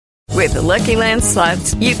With the Lucky Land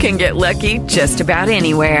Slots, you can get lucky just about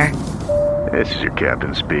anywhere. This is your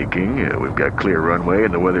captain speaking. We've got clear runway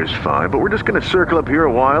and the weather's fine, but we're just going to circle up here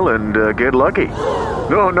a while and get lucky.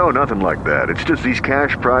 No, nothing like that. It's just these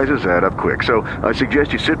cash prizes add up quick. So I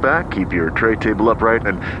suggest you sit back, keep your tray table upright,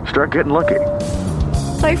 and start getting lucky.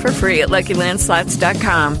 Play for free at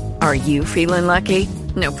LuckyLandSlots.com. Are you feeling lucky?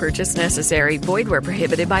 No purchase necessary. Void where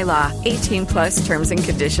prohibited by law. 18 plus terms and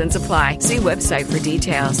conditions apply. See website for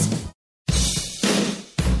details.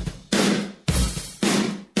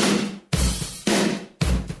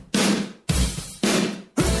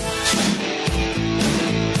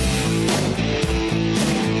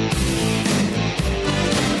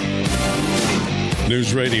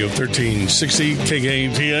 News Radio 1360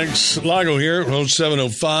 KKTX. Lago here,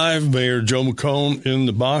 0705. Mayor Joe McComb in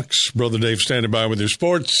the box. Brother Dave standing by with your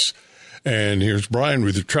sports. And here's Brian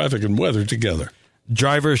with your traffic and weather together.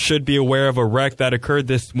 Drivers should be aware of a wreck that occurred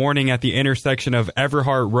this morning at the intersection of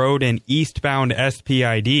Everhart Road and eastbound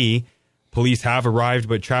SPID. Police have arrived,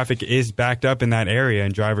 but traffic is backed up in that area,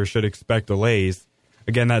 and drivers should expect delays.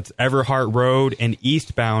 Again, that's Everhart Road and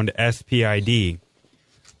eastbound SPID.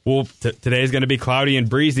 Well, today is going to be cloudy and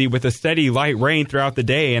breezy with a steady light rain throughout the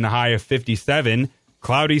day and a high of 57.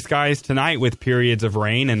 Cloudy skies tonight with periods of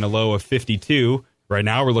rain and a low of 52. Right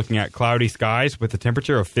now we're looking at cloudy skies with a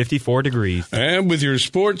temperature of 54 degrees. And with your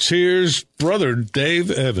sports, here's Brother Dave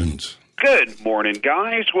Evans. Good morning,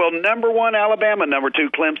 guys. Well, number 1, Alabama, number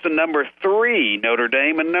 2, Clemson, number 3, Notre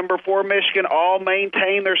Dame, and number 4, Michigan all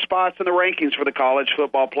maintain their spots in the rankings for the college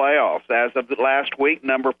football playoffs. As of last week,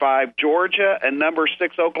 number 5, Georgia, and number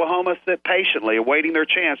 6, Oklahoma sit patiently, awaiting their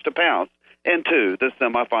chance to pounce into the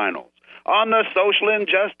semifinals. On the Social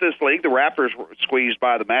Injustice League, the Raptors were squeezed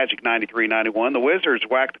by the Magic 93-91. The Wizards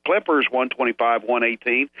whacked the Clippers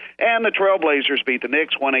 125-118. And the Trailblazers beat the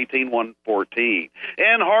Knicks 118-114.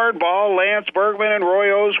 In hardball, Lance Bergman and Roy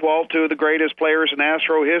Oswalt, two of the greatest players in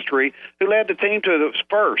Astro history, who led the team to the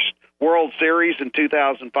first World Series in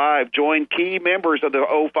 2005, joined key members of the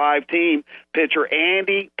 05 team, pitcher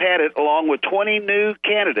Andy Pettitte, along with 20 new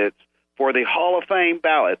candidates for the Hall of Fame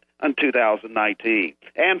ballot in 2019.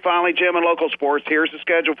 And finally, Jim, in local sports, here's the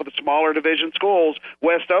schedule for the smaller division schools.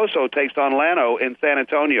 West Oso takes on Llano in San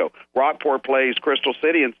Antonio. Rockport plays Crystal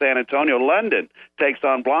City in San Antonio. London takes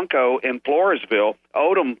on Blanco in Floresville.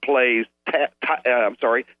 Odom plays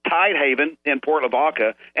Tidehaven in Port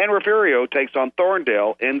Lavaca. And Refugio takes on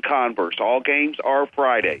Thorndale in Converse. All games are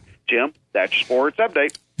Friday. Jim, that's your sports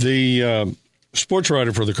update. The sports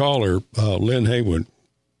writer for the Caller, Lynn Haywood,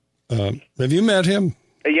 have you met him?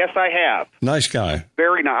 Yes, I have. Nice guy.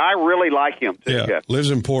 Very nice. I really like him, too. Yeah, yes.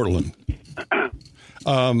 Lives in Portland.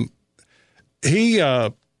 He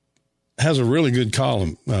has a really good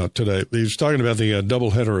column today. He was talking about the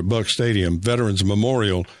doubleheader at Buck Stadium, Veterans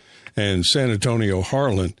Memorial, and San Antonio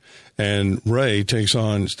Harlan. And Ray takes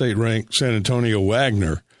on state-ranked San Antonio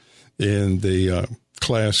Wagner in the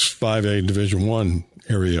Class 5A Division I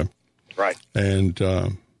area. Right. And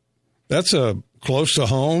that's close to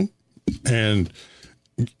home. And,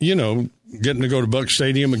 you know, getting to go to Buck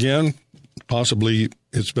Stadium again, possibly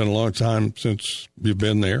it's been a long time since you've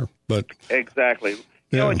been there. But exactly.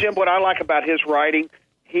 You know, Jim, what I like about his writing,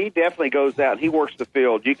 he definitely goes out and he works the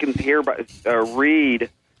field. You can hear, read,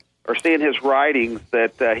 or see in his writings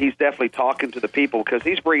that he's definitely talking to the people because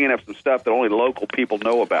he's bringing up some stuff that only local people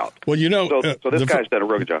know about. Well, you know, so this guy's done a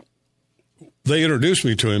real good job. They introduced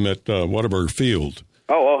me to him at Whataburger Field.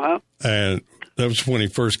 Oh, huh? And that was when he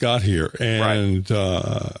first got here, and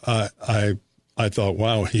right. I thought,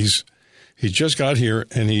 wow, he just got here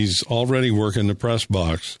and he's already working the press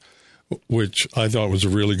box, which I thought was a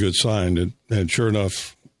really good sign, and sure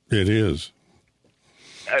enough, it is.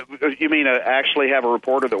 You mean actually have a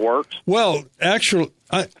reporter that works? Well, actually,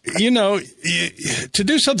 to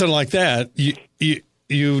do something like that, you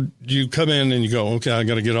come in and you go, okay, I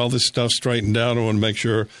got to get all this stuff straightened out. I want to make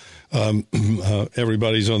sure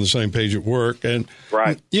everybody's on the same page at work, and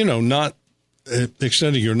right. Not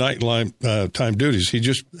extending your nighttime time duties. He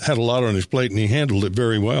just had a lot on his plate, and he handled it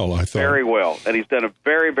very well, I thought. Very well, and he's done a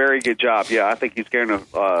very, very good job. Yeah, I think he's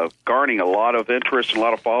garnering a lot of interest and a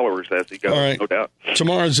lot of followers as he goes, right. No doubt.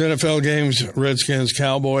 Tomorrow's NFL games, Redskins,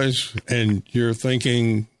 Cowboys, and you're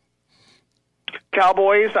thinking...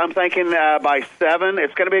 Cowboys, I'm thinking by 7.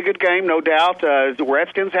 It's going to be a good game, no doubt. The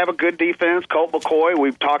Redskins have a good defense. Colt McCoy,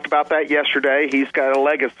 we've talked about that yesterday. He's got a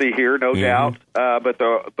legacy here, no doubt. But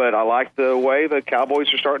I like the way the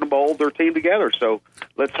Cowboys are starting to mold their team together. So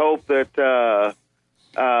let's hope that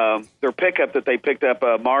their pickup that they picked up,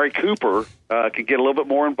 Mari Cooper, can get a little bit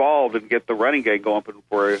more involved and get the running game going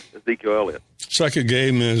for Ezekiel Elliott. Second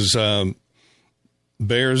game is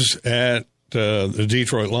Bears at the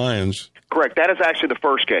Detroit Lions. Correct. That is actually the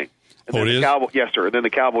first game. And Oh, then it is? Yes, sir. And then the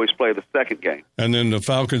Cowboys play the second game. And then the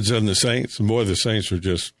Falcons and the Saints. And boy, the Saints are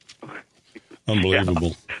just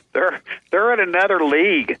unbelievable. Yeah. They're in another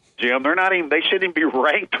league, Jim. They're not even. They shouldn't even be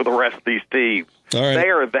ranked with the rest of these teams. All right. They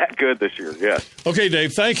are that good this year. Yes. Okay,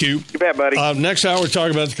 Dave, thank you. You bet, buddy. Next hour, we're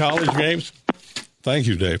talking about the college games. Thank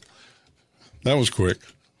you, Dave. That was quick.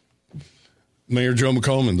 Mayor Joe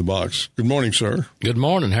McComb in the box. Good morning, sir. Good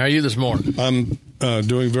morning. How are you this morning? I'm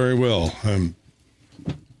doing very well.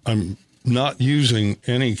 I'm not using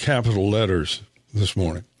any capital letters this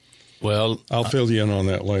morning. Well, I'll fill you in on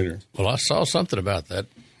that later. Well, I saw something about that.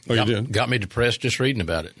 Oh, you did? Got me depressed just reading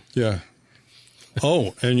about it. Yeah.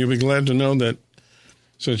 Oh, and you'll be glad to know that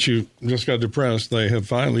since you just got depressed, they have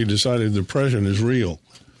finally decided depression is real.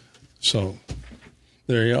 So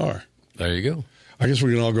there you are. There you go. I guess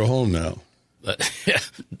we can all go home now. Yeah.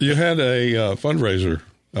 You had a fundraiser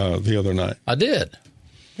the other night. I did.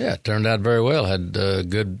 Yeah, it turned out very well. Had a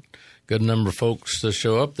good number of folks to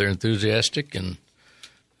show up. They're enthusiastic, and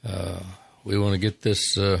we want to get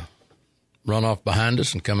this runoff behind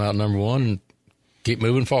us and come out number one and keep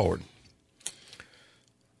moving forward.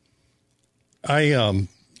 I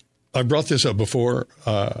brought this up before.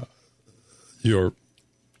 Your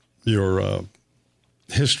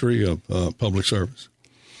history of public service.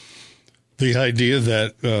 The idea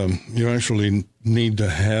that you actually need to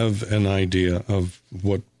have an idea of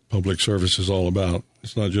what public service is all about.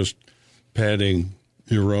 It's not just padding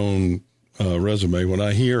your own resume. When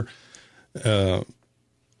I hear the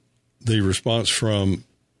response from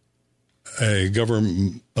a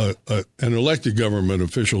government, an elected government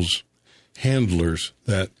official's handlers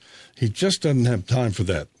that he just doesn't have time for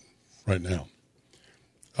that right now,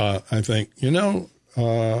 I think,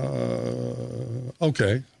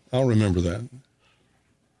 okay, I'll remember that.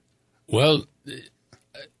 Well,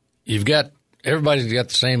 everybody's got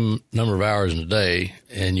the same number of hours in a day,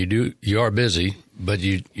 and you are busy, but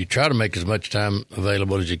you try to make as much time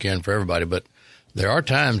available as you can for everybody. But there are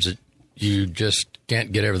times that you just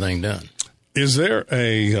can't get everything done. Is there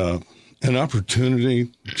an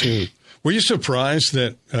opportunity to? Were you surprised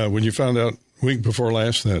that when you found out week before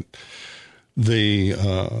last that the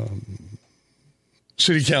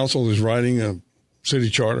city council is writing a city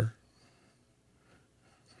charter?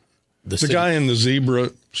 The guy in the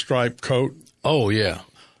zebra striped coat. Oh, yeah.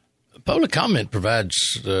 Public comment provides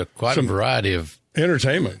quite a variety of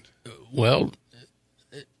entertainment. Well,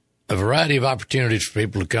 a variety of opportunities for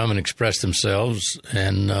people to come and express themselves.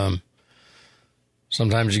 And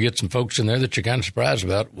sometimes you get some folks in there that you're kind of surprised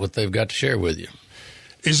about what they've got to share with you.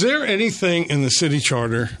 Is there anything in the city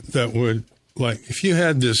charter that would, like, if you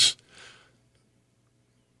had this,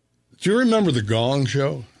 do you remember the Gong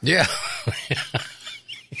Show? Yeah.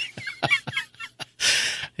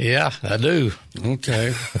 Yeah, I do.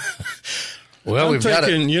 Okay. Well, I'm we've got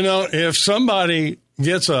thinking, if somebody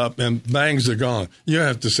gets up and bangs the gong, you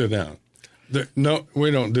have to sit down. No, we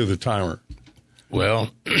don't do the timer. Well,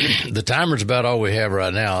 the timer's about all we have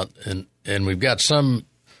right now, and we've got some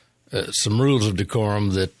rules of decorum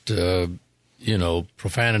that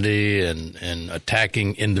profanity and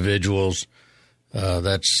attacking individuals.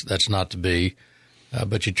 That's not to be.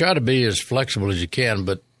 But you try to be as flexible as you can.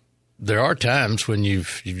 But there are times when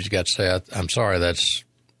you've just got to say, "I'm sorry, that's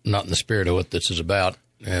not in the spirit of what this is about,"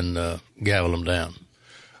 and gavel them down.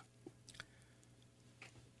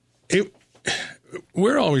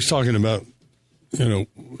 We're always talking about,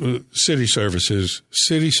 city services, and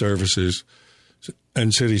city services, and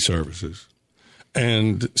city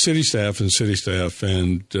staff,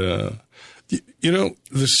 and the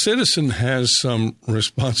citizen has some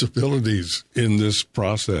responsibilities in this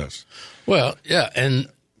process. Well, yeah, and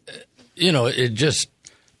it just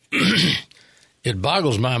it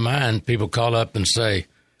boggles my mind. People call up and say,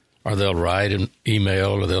 or they'll write an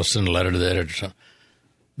email, or they'll send a letter to the editor or something.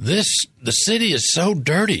 The city is so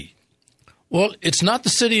dirty. Well, it's not the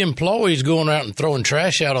city employees going out and throwing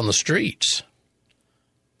trash out on the streets.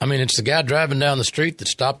 I mean, it's the guy driving down the street that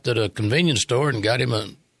stopped at a convenience store and got him a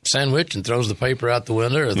sandwich and throws the paper out the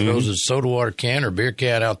window, or throws his soda water can or beer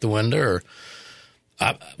can out the window.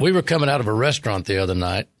 We were coming out of a restaurant the other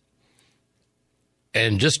night,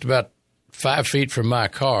 and just about 5 feet from my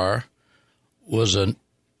car was a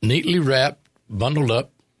neatly wrapped, bundled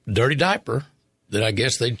up, dirty diaper that I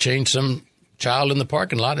guess they'd changed some child in the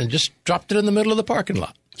parking lot and just dropped it in the middle of the parking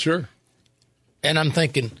lot. Sure. And I'm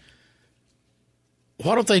thinking, I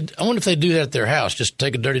wonder if they do that at their house, just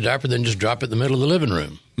take a dirty diaper, then just drop it in the middle of the living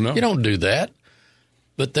room. No. You don't do that.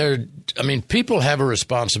 But people have a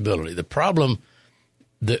responsibility. The problem,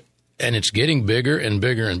 and it's getting bigger and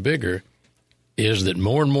bigger and bigger, is that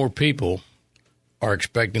more and more people are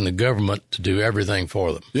expecting the government to do everything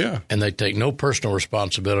for them. Yeah. And they take no personal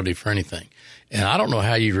responsibility for anything. And I don't know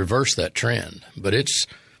how you reverse that trend, but it's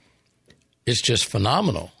just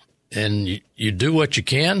phenomenal. And you do what you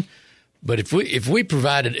can, but if we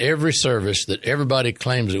provided every service that everybody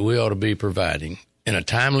claims that we ought to be providing in a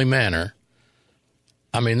timely manner,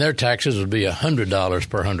 I mean, their taxes would be $100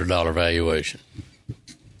 per $100 valuation.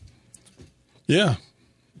 Yeah.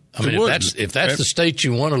 I mean, if that's the state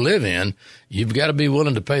you want to live in, you've got to be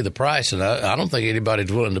willing to pay the price. And I don't think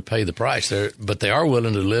anybody's willing to pay the price there, but they are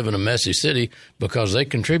willing to live in a messy city because they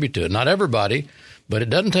contribute to it. Not everybody, but it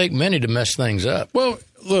doesn't take many to mess things up. Well,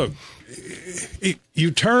 look,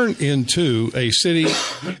 you turn into a city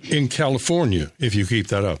in California if you keep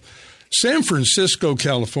that up. San Francisco,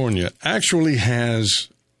 California, actually has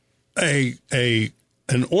an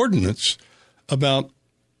ordinance about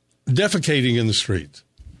defecating in the streets.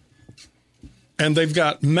 And they've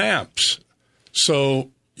got maps so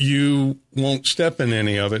you won't step in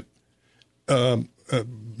any of it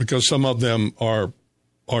because some of them are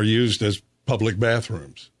used as public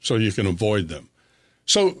bathrooms, so you can avoid them.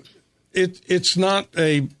 So it's not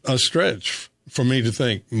a stretch for me to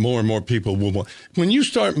think more and more people will want. When you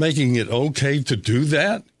start making it okay to do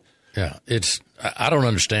that. Yeah, I don't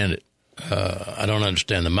understand it. I don't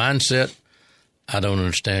understand the mindset. I don't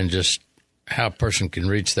understand just how a person can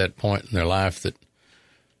reach that point in their life that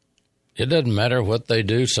it doesn't matter what they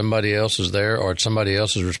do, somebody else is there, or it's somebody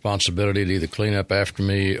else's responsibility to either clean up after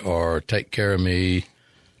me or take care of me,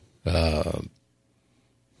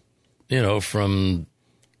 from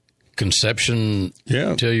conception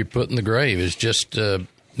until you're put in the grave is just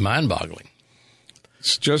mind-boggling.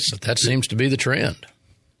 But that seems to be the trend.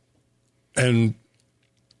 And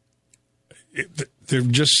there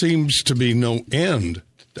just seems to be no end.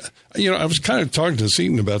 I was kind of talking to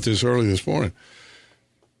Seton about this early this morning.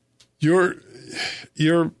 You were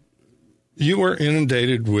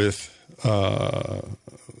inundated with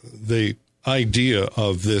the idea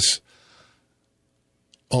of this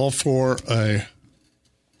all for a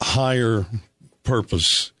higher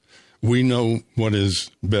purpose. We know what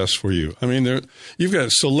is best for you. I mean, you've got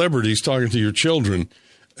celebrities talking to your children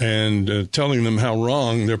and telling them how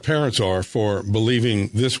wrong their parents are for believing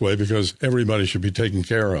this way because everybody should be taken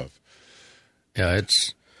care of. Yeah,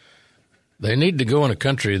 they need to go in a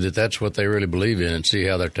country that's what they really believe in and see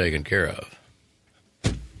how they're taken care of.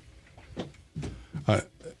 I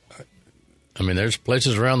mean, there's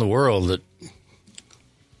places around the world that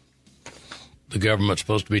the government's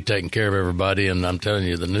supposed to be taking care of everybody, and I'm telling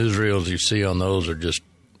you, the newsreels you see on those are just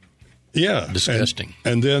disgusting.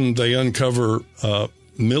 And then they uncover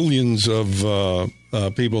millions of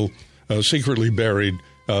people secretly buried,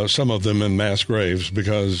 some of them in mass graves,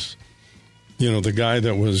 because, the guy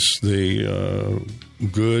that was the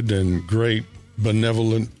good and great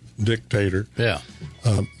benevolent dictator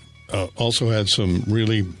also had some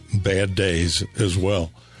really bad days as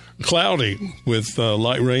well. Cloudy with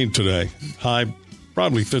light rain today. High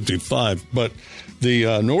probably 55, but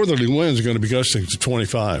the northerly winds are going to be gusting to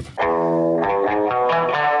 25.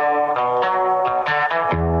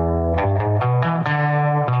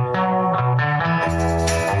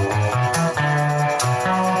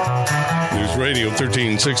 News Radio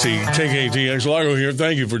 1360 KKTX. Largo here.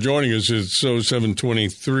 Thank you for joining us. It's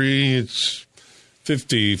 7:23. It's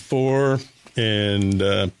 54, and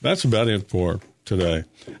that's about it for today.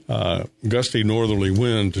 Gusty northerly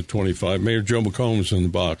wind to 25. Mayor Joe McCombs in the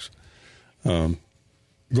box. Going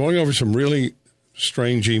over some really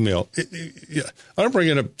strange email. I don't bring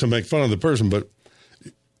it up to make fun of the person, but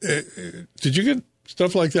did you get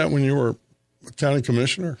stuff like that when you were a county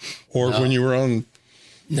commissioner or when you were on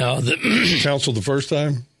council the first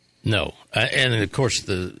time? No. And, of course,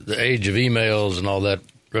 the age of emails and all that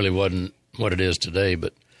really wasn't what it is today.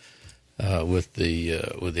 But with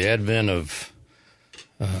the advent of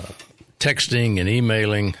texting and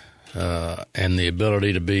emailing and the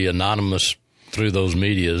ability to be anonymous through those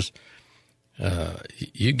medias,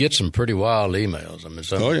 you get some pretty wild emails. I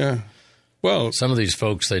mean, well, some of these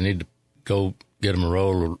folks, they need to go get them a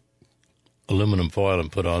roll of aluminum foil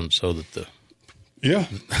and put on so that at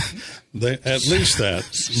least that.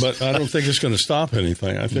 But I don't think it's going to stop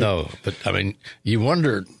anything. I think. No, but I mean, you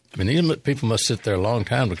wonder. I mean, these people must sit there a long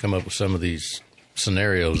time to come up with some of these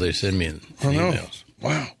scenarios they send me in emails.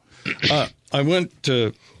 Wow. I went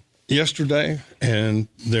yesterday, and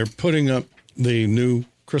they're putting up the new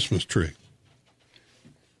Christmas tree.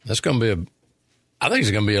 That's going to be I think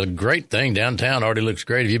it's going to be a great thing. Downtown already looks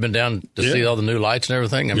great. Have you been down to see all the new lights and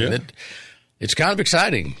everything? I mean, it's kind of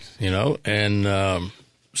exciting, and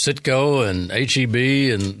Citgo and HEB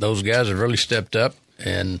and those guys have really stepped up.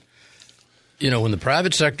 And, when the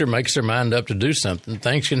private sector makes their mind up to do something,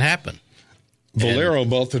 things can happen. Valero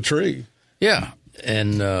bought the tree. Yeah.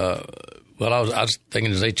 And, I was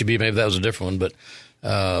thinking as HEB, maybe that was a different one.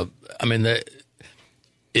 But,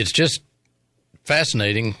 it's just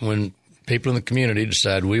fascinating when people in the community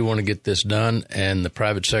decide we want to get this done, and the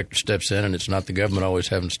private sector steps in, and it's not the government always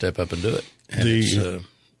having to step up and do it. And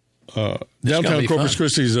downtown Corpus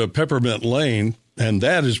Christi's Peppermint Lane, and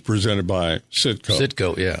that is presented by Citgo.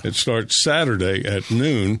 Citgo, yeah. It starts Saturday at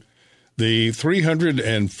noon. The 300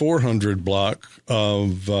 and 400 block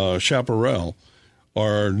of Chaparral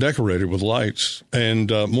are decorated with lights, and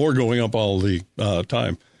more going up all the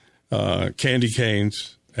time. Candy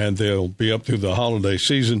canes, and they'll be up through the holiday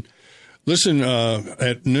season. Listen,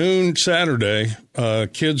 at noon Saturday,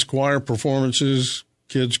 kids' choir performances,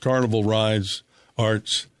 kids' carnival rides,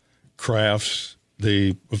 arts, crafts,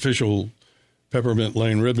 the official Peppermint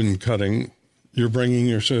Lane ribbon cutting. You're bringing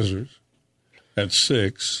your scissors at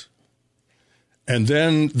 6. And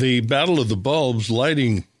then the Battle of the Bulbs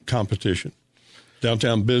lighting competition.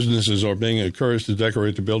 Downtown businesses are being encouraged to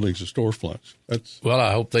decorate the buildings as storefronts. Well,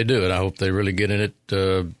 I hope they do it. I hope they really get in it,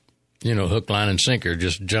 hook, line, and sinker.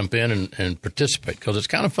 Just jump in and participate because it's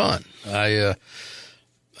kind of fun. Alyssa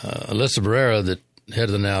Barrera, the head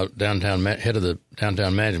of the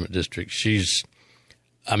downtown management district, she is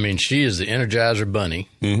the Energizer Bunny,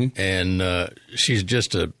 and she's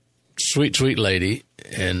just a sweet, sweet lady,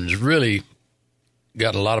 and has really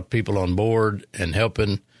got a lot of people on board and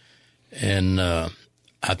helping. And I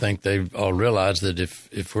think they've all realized that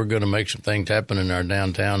if we're going to make some things happen in our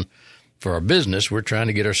downtown for our business, we're trying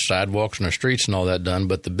to get our sidewalks and our streets and all that done.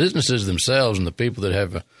 But the businesses themselves and the people that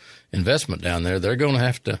have investment down there, they're going to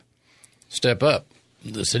have to step up.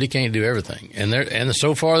 The city can't do everything, and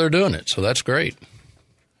so far they're doing it. So that's great.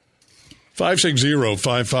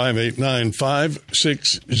 560-5589,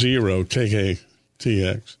 560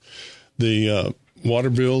 KKTX. The water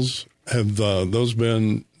bills, have those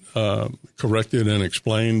been corrected and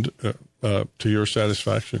explained to your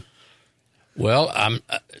satisfaction? Well,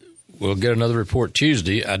 we'll get another report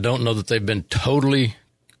Tuesday. I don't know that they've been totally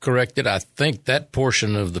corrected. I think that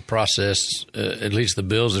portion of the process, at least the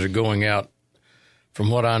bills that are going out, from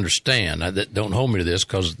what I understand, don't hold me to this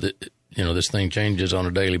because this thing changes on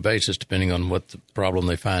a daily basis depending on what the problem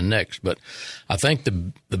they find next. But I think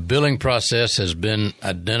the billing process has been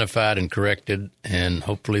identified and corrected, and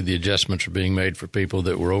hopefully the adjustments are being made for people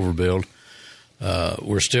that were overbilled.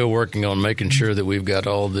 We're still working on making sure that we've got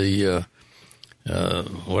all the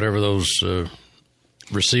whatever those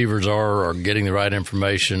receivers are getting the right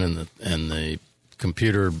information, and the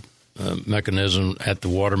computer mechanism at the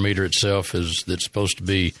water meter itself that's supposed to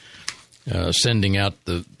be sending out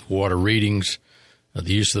the water readings.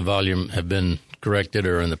 The use of the volume have been corrected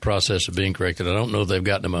or in the process of being corrected. I don't know if they've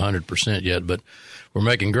gotten them 100% yet, but we're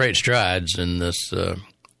making great strides, and this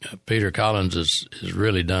Peter Collins has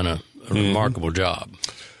really done a remarkable job.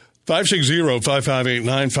 560-5589,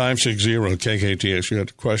 560-KKTX. You got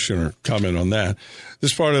a question or comment on that.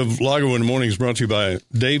 This part of Lago in the Morning is brought to you by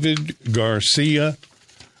David Garcia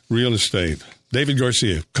Real Estate. David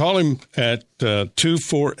Garcia. Call him at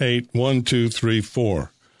 248-1234.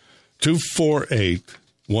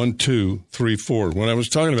 248-1234. When I was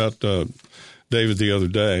talking about David the other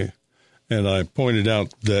day, and I pointed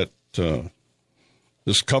out that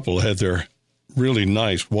this couple had their really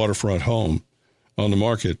nice waterfront home on the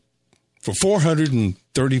market for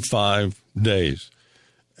 435 days.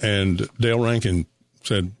 And Dale Rankin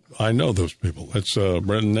said, I know those people. That's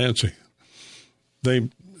Brent and Nancy.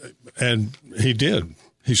 And he did.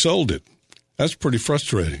 He sold it. That's pretty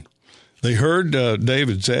frustrating. They heard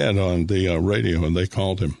David's ad on the radio, and they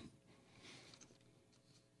called him.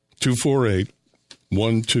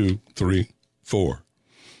 248-1234.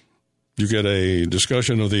 You get a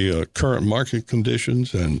discussion of the current market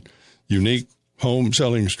conditions and unique home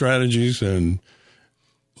selling strategies. And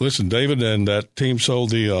listen, David and that team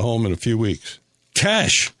sold the home in a few weeks.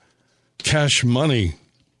 Cash money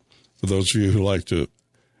for those of you who like to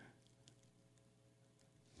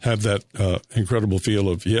have that incredible feel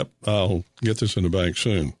of, yep, I'll get this in the bank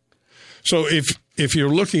soon. So if you're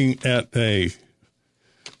looking at a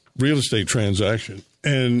real estate transaction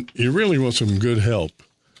and you really want some good help,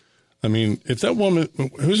 I mean, if that woman,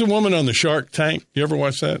 who's the woman on the Shark Tank? You ever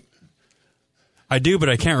watch that? I do, but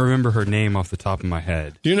I can't remember her name off the top of my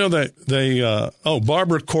head. Do you know that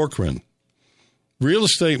Barbara Corcoran, real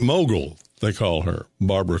estate mogul, they call her,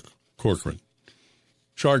 Barbara Corcoran,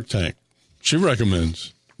 Shark Tank. She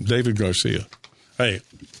recommends David Garcia. Hey,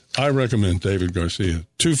 I recommend David Garcia.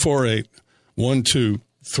 248-1234.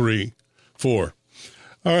 888-203-5834.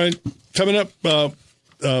 All right. Coming up,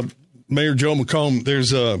 Mayor Joe McComb,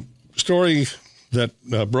 there's a story that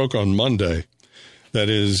broke on Monday that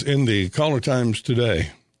is in the Caller Times today.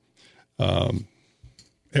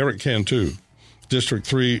 Eric Cantu, District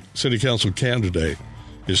 3 City Council candidate,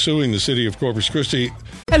 is suing the city of Corpus Christi.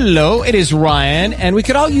 Hello, it is Ryan, and we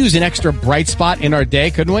could all use an extra bright spot in our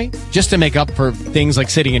day, couldn't we? Just to make up for things like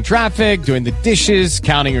sitting in traffic, doing the dishes,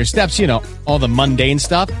 counting your steps, all the mundane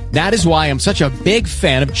stuff. That is why I'm such a big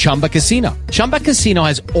fan of Chumba Casino. Chumba Casino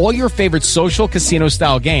has all your favorite social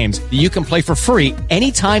casino-style games that you can play for free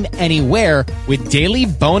anytime, anywhere with daily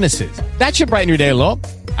bonuses. That should brighten your day a little.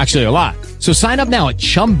 Actually, a lot. So sign up now at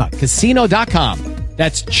ChumbaCasino.com.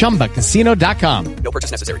 That's ChumbaCasino.com. No purchase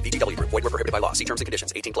necessary. VGW Group. Void where prohibited by law. See terms and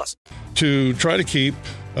conditions. 18+. To try to keep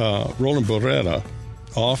Roland Barrera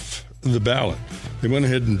off the ballot. They went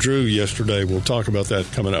ahead and drew yesterday. We'll talk about that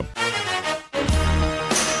coming up.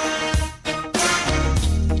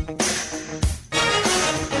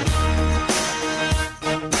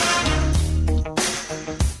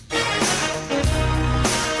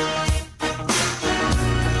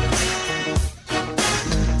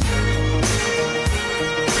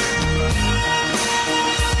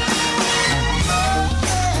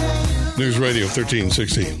 News Radio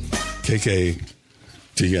 1360,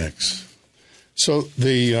 KKTX. So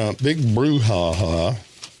the big brouhaha,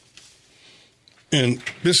 and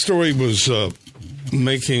this story was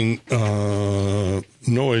making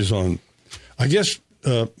noise on, I guess,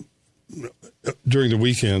 during the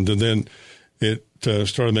weekend, and then it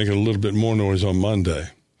started making a little bit more noise on Monday.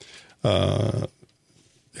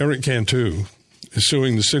 Eric Cantu is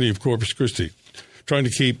suing the city of Corpus Christi, trying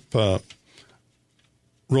to keep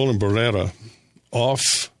Roland Barrera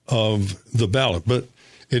off of the ballot, but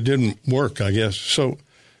it didn't work, I guess. So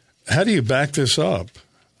how do you back this up?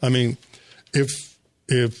 I mean, if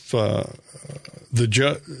the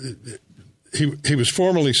judge, he was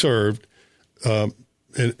formally served, and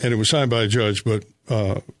it was signed by a judge, but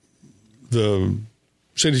the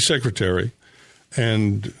city secretary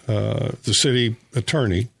and the city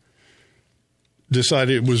attorney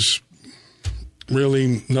decided it was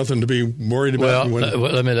really nothing to be worried about. Well,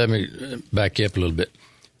 let me back you up a little bit.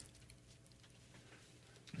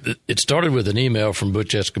 It started with an email from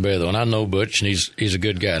Butch Escobedo, and I know Butch, and he's a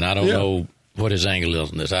good guy, and I don't know what his angle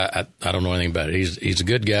is on this. I don't know anything about it. He's a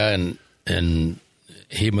good guy, and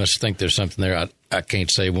he must think there's something there. I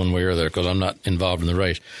can't say one way or the other because I'm not involved in the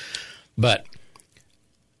race. But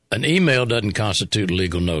an email doesn't constitute a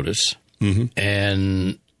legal notice,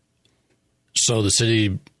 and so the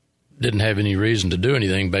city didn't have any reason to do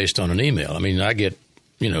anything based on an email. I mean, I get,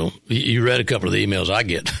 you read a couple of the emails I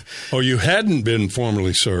get. Oh, you hadn't been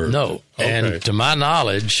formally served? No. Okay. And to my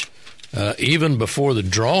knowledge, even before the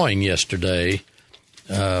drawing yesterday,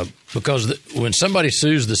 because when somebody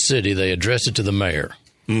sues the city, they address it to the mayor.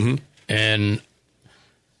 And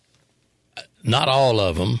not all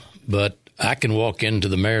of them, but I can walk into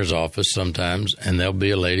the mayor's office sometimes, and there'll be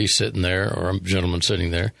a lady sitting there or a gentleman sitting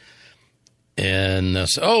there. And I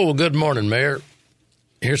said, "Oh, well, good morning, Mayor.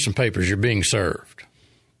 Here's some papers. You're being served."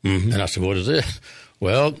 And I said, "What is this?"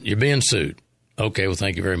 "Well, you're being sued." "Okay, well,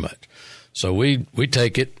 thank you very much." So we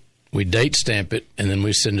take it, we date stamp it, and then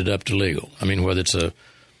we send it up to legal. I mean, whether it's a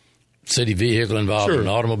city vehicle involved in an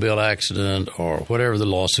automobile accident or whatever the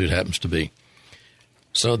lawsuit happens to be.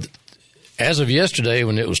 So as of yesterday,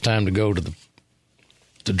 when it was time to go to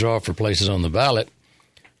draw for places on the ballot,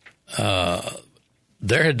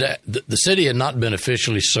 the city had not been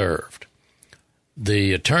officially served.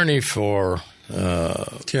 The attorney for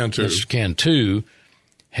Mr. Cantu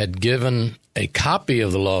had given a copy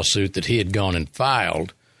of the lawsuit that he had gone and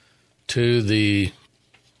filed to the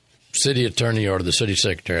city attorney or the city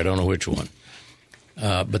secretary. I don't know which one.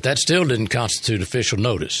 But that still didn't constitute official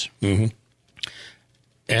notice.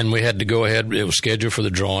 And we had to go ahead. It was scheduled for the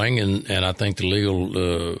drawing, and I think the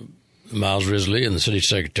legal Miles Risley and the city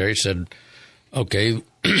secretary said, "Okay,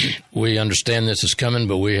 we understand this is coming,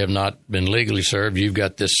 but we have not been legally served. You've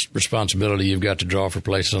got this responsibility. You've got to draw for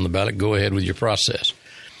places on the ballot. Go ahead with your process."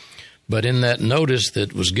 But in that notice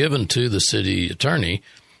that was given to the city attorney,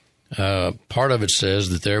 part of it says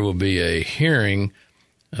that there will be a hearing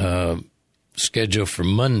scheduled for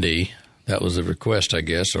Monday. That was the request, I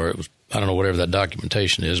guess, or it was, I don't know, whatever that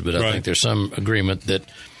documentation is, but I think there's some agreement that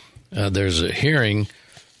there's a hearing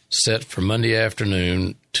set for Monday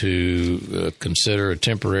afternoon to consider a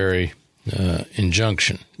temporary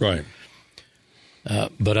injunction. Right.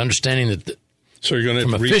 But understanding that so you're going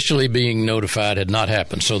to officially being notified had not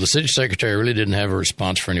happened. So the city secretary really didn't have a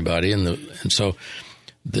response for anybody. And so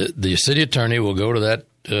the city attorney will go to that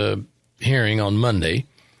hearing on Monday.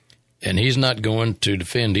 And he's not going to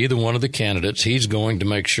defend either one of the candidates. He's going to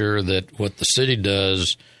make sure that what the city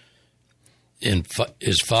does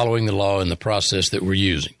is following the law in the process that we're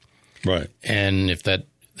using. Right. And if the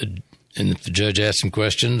judge asks him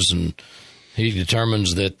questions and he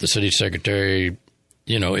determines that the city secretary,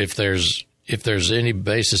 if there's any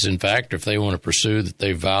basis in fact, or if they want to pursue that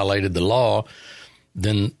they violated the law,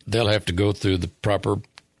 then they'll have to go through the proper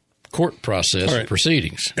court process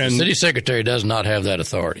proceedings. And the city secretary does not have that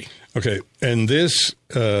authority. Okay, and this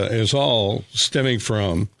is all stemming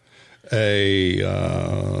from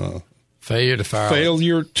a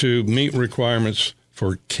failure to meet requirements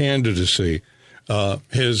for candidacy.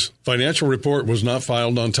 His financial report was not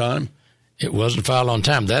filed on time. It wasn't filed on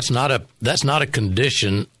time. That's not a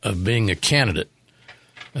condition of being a candidate.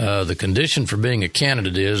 The condition for being a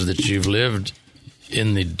candidate is that you've lived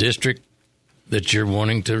in the district that you're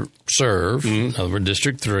wanting to serve, in other words,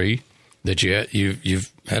 District 3, that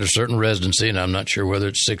you've had a certain residency, and I'm not sure whether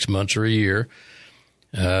it's 6 months or a year.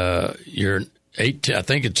 You're 18. I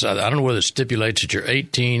don't know whether it stipulates that you're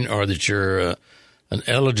 18 or that you're an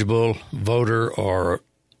eligible voter or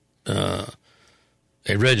a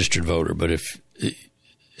registered voter. But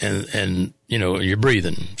you're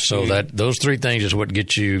breathing. So that those three things is what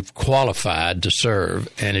gets you qualified to serve.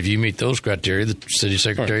 And if you meet those criteria, the city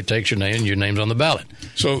secretary takes your name and your name's on the ballot.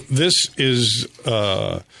 So this is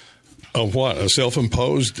a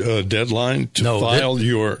self-imposed deadline to file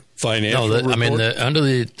your financial report? Under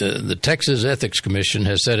the Texas Ethics Commission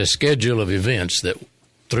has set a schedule of events that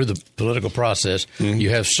through the political process, you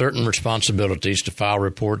have certain responsibilities to file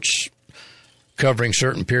reports covering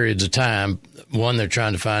certain periods of time. One, they're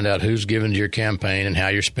trying to find out who's given to your campaign and how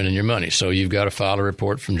you're spending your money. So you've got to file a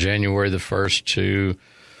report from January the 1st to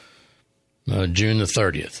June the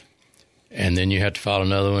 30th. And then you have to file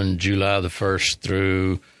another one July the 1st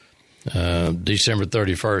through December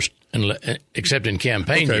 31st, except in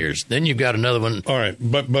campaign years. Then you've got another one. All right.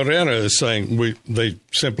 But Anna is saying they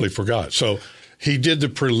simply forgot. So he did the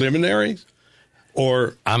preliminary,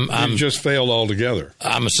 or he just failed altogether?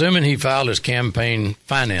 I'm assuming he filed his campaign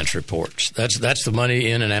finance reports. That's the money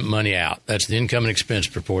in and money out. That's the income and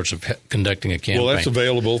expense reports of conducting a campaign. Well, that's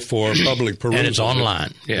available for public perusal. And it's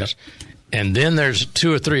online, yes. Yeah. And then there's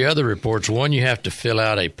 2 or 3 other reports. One, you have to fill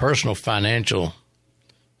out a personal financial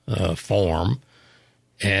form,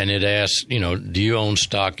 and it asks, do you own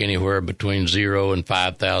stock anywhere between $0 and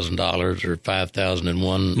 $5,000 or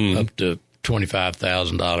 $5,001 up to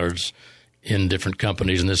 $25,000 in different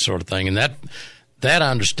companies and this sort of thing. And that I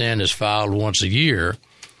understand is filed once a year.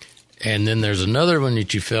 And then there's another one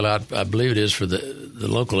that you fill out, I believe it is for the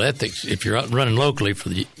local ethics, if you're running locally for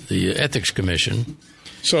the Ethics Commission.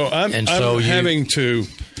 So this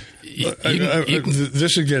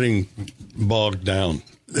is getting bogged down.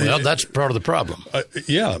 Well, that's part of the problem.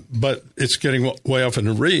 Yeah, but it's getting way off in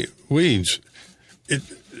the weeds.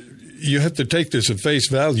 You have to take this at face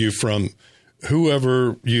value from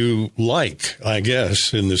whoever you like, I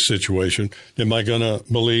guess, in this situation. Am I going to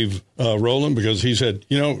believe Roland? Because he said,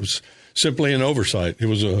 it was simply an oversight. It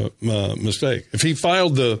was a mistake. If he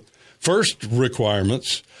filed the first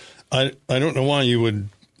requirements, I don't know why you would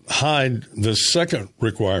hide the second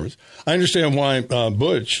requirements. I understand why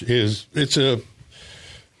Butch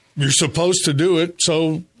you're supposed to do it,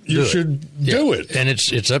 so you should do it. And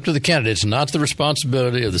it's up to the candidate. It's not the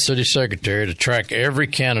responsibility of the city secretary to track every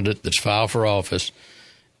candidate that's filed for office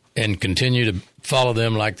and continue to follow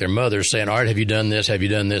them like their mother, saying, all right, have you done this? Have you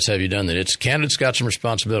done this? Have you done that? It's candidate's got some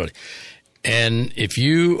responsibility. And if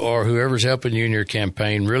you or whoever's helping you in your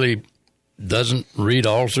campaign really doesn't read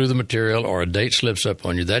all through the material or a date slips up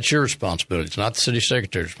on you, that's your responsibility. It's not the city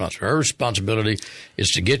secretary's responsibility. Her responsibility is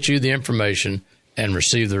to get you the information and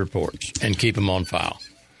receive the reports and keep them on file.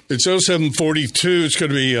 It's 07:42. It's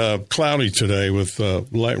going to be cloudy today with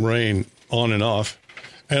light rain on and off.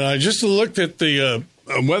 And I just looked at the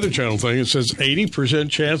Weather Channel thing. It says 80%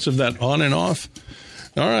 chance of that on and off.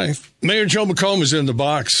 All right. Mayor Joe McComb is in the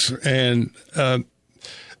box. And I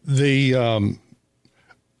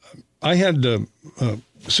had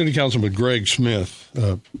City Councilman Greg Smith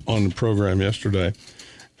on the program yesterday.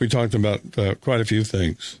 We talked about quite a few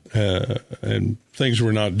things and things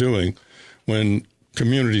we're not doing when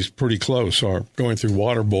communities pretty close are going through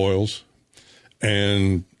water boils,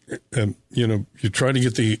 and you try to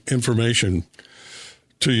get the information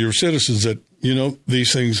to your citizens that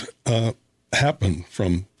these things happen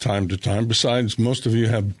from time to time. Besides, most of you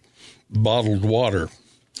have bottled water.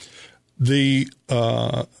 The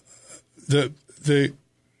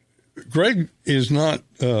Greg is not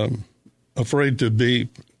afraid to be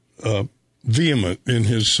vehement in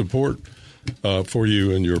his support for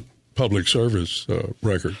you and your public service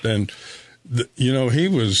record. And,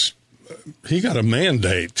 he got a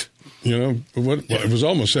mandate. It was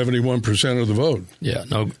almost 71% of the vote. Yeah,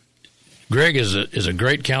 no. Greg is a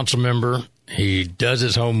great council member. He does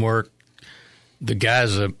his homework. The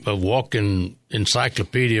guy's a walking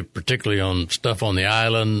encyclopedia, particularly on stuff on the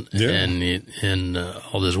island and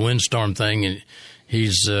all this windstorm thing. And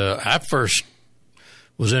he's I first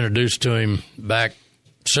was introduced to him back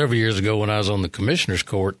several years ago when I was on the commissioner's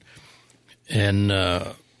court, and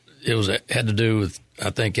it had to do with,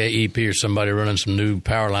 I think, AEP or somebody running some new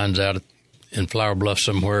power lines out in Flower Bluff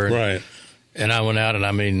somewhere. Right. And I went out,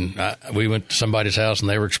 and we went to somebody's house, and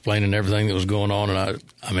they were explaining everything that was going on. And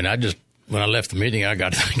I just, when I left the meeting, I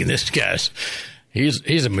got thinking,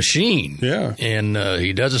 he's a machine. Yeah. And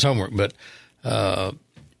he does his homework. But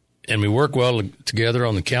and we work well together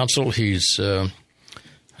on the council. He's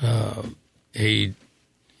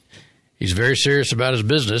very serious about his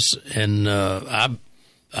business, and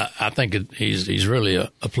I think he's really a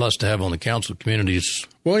plus to have on the council. Communities.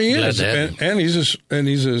 Well, he is, and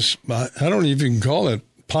he's I don't even call it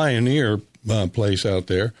pioneer place out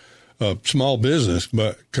there, small business,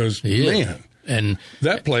 but because man, and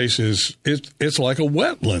that place it's like a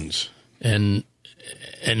wetlands, and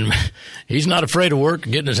he's not afraid of work,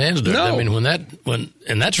 getting his hands dirty. No. I mean,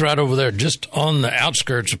 and that's right over there, just on the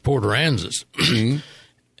outskirts of Port Aransas,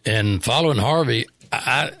 and following Harvey.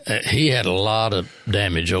 He had a lot of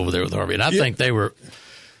damage over there with Harvey, and I think they were.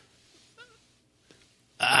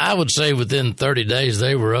 I would say within 30 days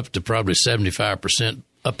they were up to probably 75%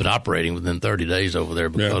 up and operating within 30 days over there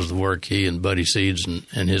because of the work he and Buddy Seeds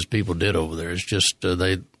and his people did over there. It's just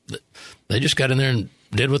they just got in there and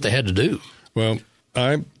did what they had to do. Well,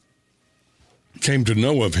 I came to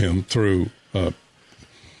know of him through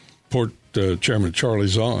Port Chairman Charlie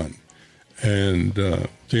Zahn, and to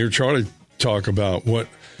hear Charlie talk about what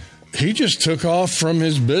he just took off from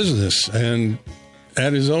his business and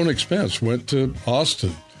at his own expense went to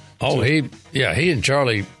Austin. Oh, he and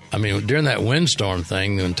Charlie, I mean, during that windstorm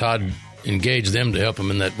thing, when Todd engaged them to help him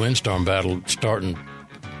in that windstorm battle starting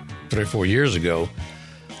 3 or 4 years ago,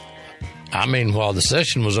 I mean, while the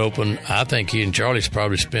session was open, I think he and Charlie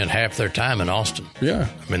probably spent half their time in Austin. Yeah.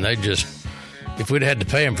 I mean, if we'd had to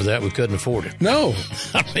pay them for that, we couldn't afford it. No.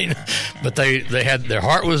 I mean, but they had, their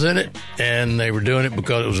heart was in it, and they were doing it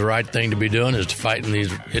because it was the right thing to be doing, is to fighting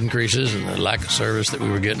these increases and the lack of service that we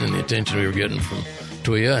were getting and the attention we were getting from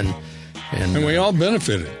TWIA. And we all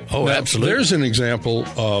benefited. Oh, now, absolutely. There's an example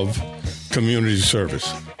of community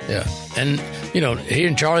service. Yeah. And, he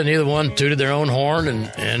and Charlie, neither one tooted their own horn. And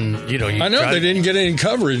I know they didn't get any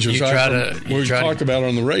coverage aside from what we talked about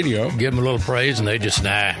on the radio. Give them a little praise, and they just,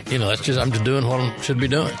 I'm just doing what I should be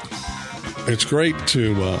doing. It's great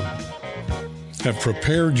to have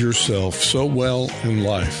prepared yourself so well in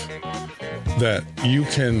life that you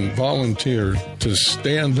can volunteer to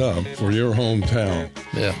stand up for your hometown.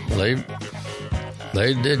 Yeah.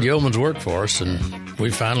 They did yeoman's work for us, and we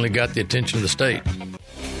finally got the attention of the state.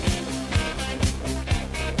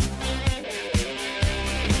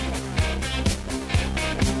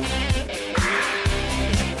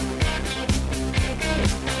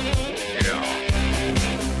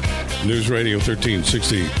 News Radio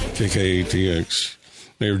 1360 KKATX.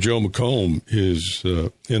 Mayor Joe McComb is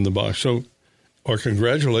in the box. So are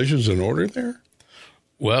congratulations in order there?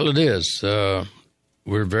 Well, it is. We're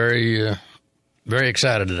very, very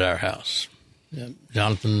excited at our house.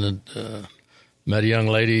 Jonathan had met a young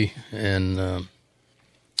lady, and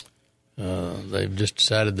they've just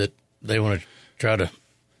decided that they want to try to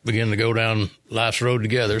begin to go down life's road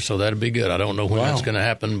together, so that'd be good. I don't know when that's going to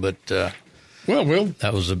happen, but that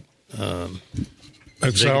was a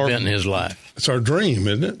big event in his life. It's our dream,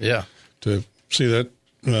 isn't it? Yeah. To see that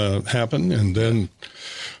happen and then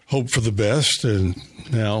hope for the best. And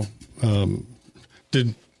now,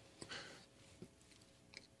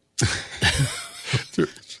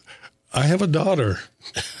 I have a daughter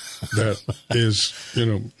that is,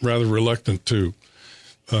 rather reluctant to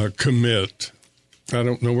commit. I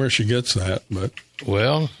don't know where she gets that, but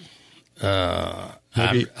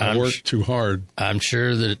maybe I work too hard. I'm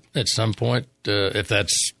sure that at some point, if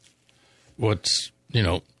that's what's,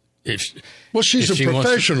 she's a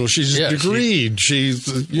professional. She's degreed. She's,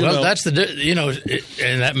 that's and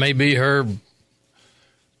that may be her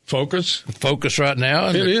focus right now.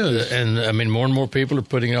 It is. And I mean, more and more people are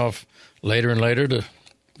putting off later and later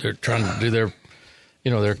they're trying to do their,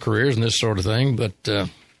 their careers and this sort of thing. But,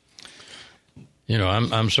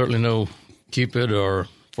 I'm certainly no Cupid or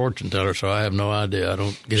fortune teller, so I have no idea. I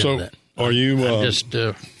don't get into that. Are you? I'm just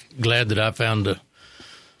glad that I found a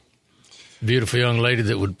beautiful young lady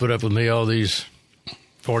that would put up with me all these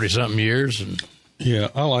 40-something years. And Yeah,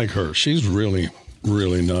 I like her. She's really,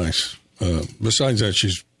 really nice. Besides that,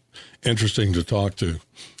 she's interesting to talk to,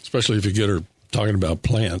 especially if you get her talking about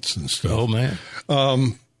plants and stuff. oh, man.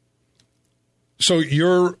 So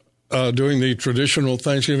you're doing the traditional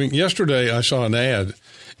Thanksgiving. Yesterday, I saw an ad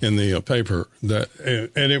in the paper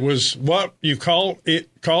and it was what you call it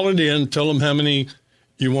in, tell them how many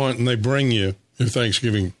you want, and they bring you your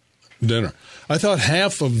Thanksgiving dinner. I thought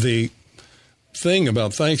half of the thing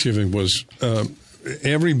about Thanksgiving was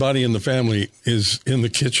everybody in the family is in the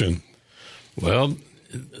kitchen. Well,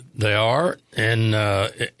 they are, and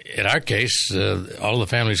in our case, all the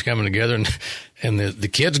families coming together, and the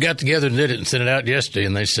kids got together and did it and sent it out yesterday,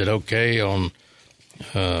 and they said, okay, on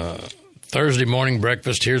Thursday morning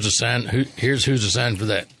breakfast, here's who's assigned for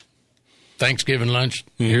that. Thanksgiving lunch,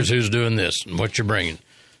 here's who's doing this and what you're bringing.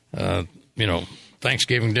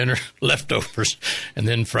 Thanksgiving dinner, leftovers, and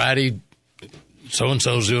then Friday,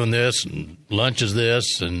 so-and-so's doing this, and lunch is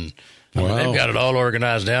this, and I mean, they've got it all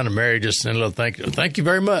organized down, and Mary just sent a little thank you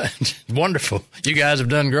very much. Wonderful. You guys have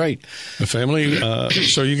done great. The family,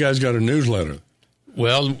 so you guys got a newsletter?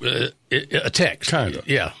 Well, a text. Kind of.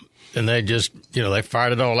 Yeah. And they just, they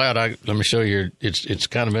fired it all out. Let me show you. It's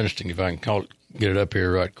kind of interesting if I can get it up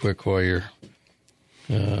here right quick while you're,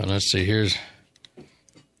 let's see, here's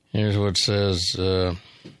what it says. All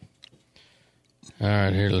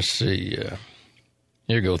right, here, let's see. Here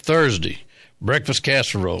you go. Thursday, breakfast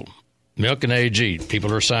casserole. Milk and AG.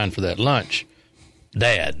 People are assigned for that. Lunch.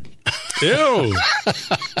 Dad. Ew.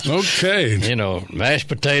 Okay. Mashed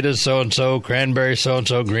potatoes, so-and-so, cranberry,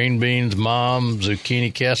 so-and-so, green beans, mom,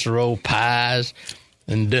 zucchini casserole, pies,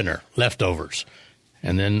 and dinner, leftovers.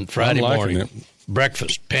 And then Friday morning,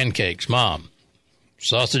 breakfast, pancakes, mom,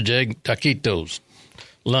 sausage, egg, taquitos,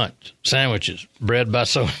 lunch, sandwiches, bread by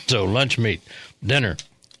so-and-so, lunch meat, dinner,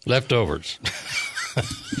 leftovers.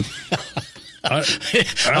 I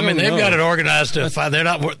mean, they've got it organized to find. They're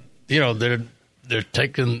not, they're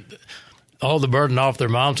taking all the burden off their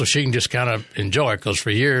mom so she can just kind of enjoy it. Because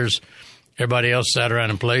for years, everybody else sat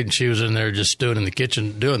around and played, and she was in there just stewing in the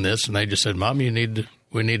kitchen doing this. And they just said, "Mom, we need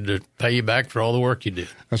to pay you back for all the work you did."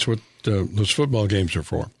 That's what those football games are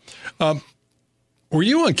for. Were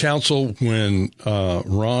you on council when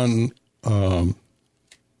Ron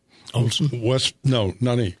Olson? No,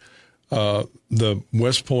 not he. The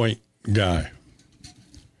West Point guy.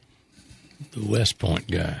 The West Point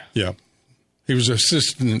guy. Yeah. He was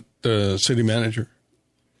assistant city manager.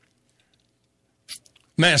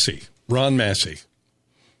 Massey. Ron Massey.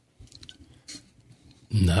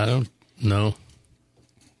 No, I don't know.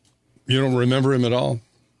 You don't remember him at all?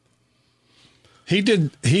 He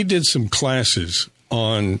did some classes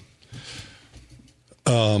on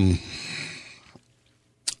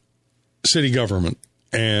city government,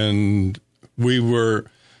 and we were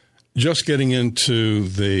just getting into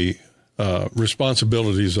the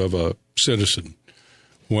responsibilities of a citizen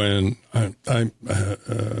when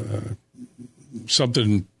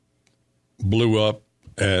something blew up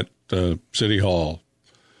at City Hall,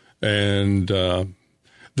 and the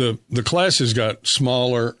classes got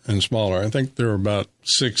smaller and smaller. I think there were about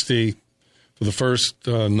 60 for the first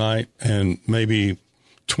night and maybe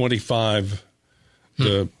 25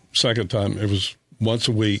 the second time. It was once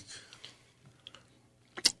a week,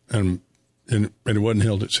 and it wasn't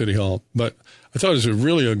held at City Hall. But I thought it was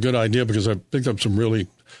really a good idea because I picked up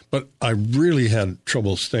but I really had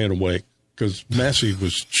trouble staying awake because Massey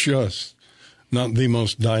was just not the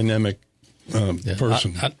most dynamic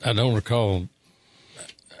person. I don't recall.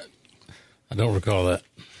 I don't recall that.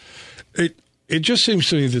 It just seems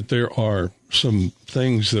to me that there are some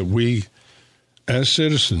things that we, as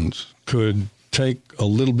citizens, could take a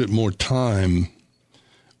little bit more time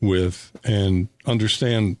with and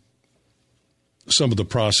understand some of the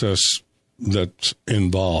process that's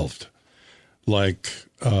involved. Like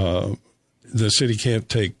the city can't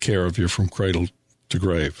take care of you from cradle to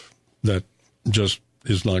grave. That just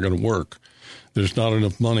is not going to work. There's not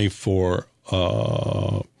enough money for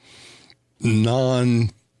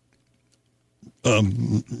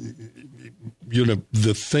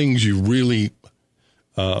the things you really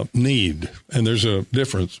need. And there's a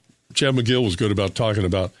difference. Chad McGill was good about talking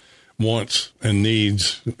about wants and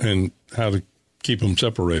needs and how to keep them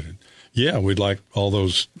separated. Yeah, we'd like all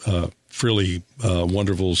those frilly,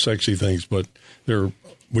 wonderful, sexy things, but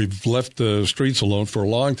we've left the streets alone for a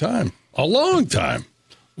long time. A long time.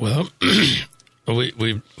 Well,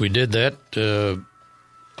 we did that.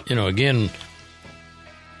 Again,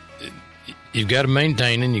 you've got to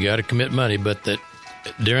maintain and you got to commit money, but that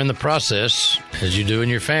during the process, as you do in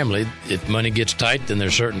your family, if money gets tight, then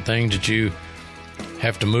there's certain things that you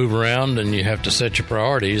have to move around and you have to set your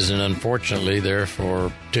priorities. And unfortunately, there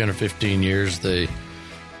for 10 or 15 years, the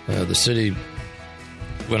city,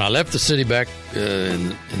 when I left the city back in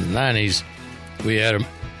the 90s, we had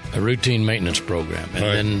a routine maintenance program. And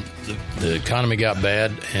then the economy got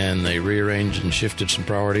bad, and they rearranged and shifted some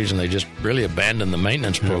priorities, and they just really abandoned the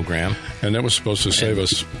maintenance program. And that was supposed to save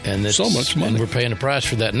us so much money. And we're paying the price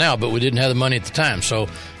for that now, but we didn't have the money at the time. So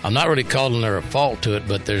I'm not really calling there a fault to it,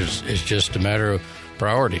 but it's just a matter of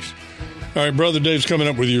priorities. All right, Brother Dave's coming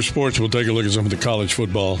up with your sports. We'll take a look at some of the college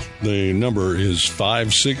football. The number is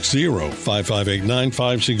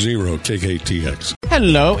 560-5589-560-KKTX.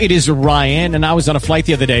 Hello, it is Ryan, and I was on a flight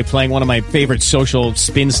the other day playing one of my favorite social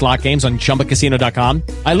spin slot games on ChumbaCasino.com.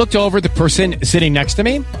 I looked over at the person sitting next to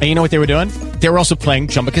me, and you know what they were doing? They were also playing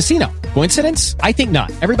Chumba Casino. Coincidence? I think not.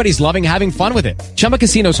 Everybody's loving having fun with it. Chumba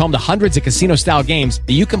Casino is home to hundreds of casino-style games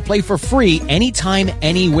that you can play for free anytime,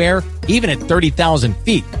 anywhere, even at 30,000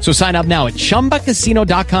 feet. So sign up now at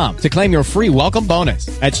ChumbaCasino.com to claim your free welcome bonus.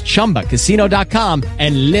 That's ChumbaCasino.com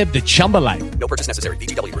and live the Chumba life. No purchase necessary.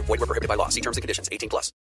 VGW Group. Void where prohibited by law. See terms and conditions. 18+.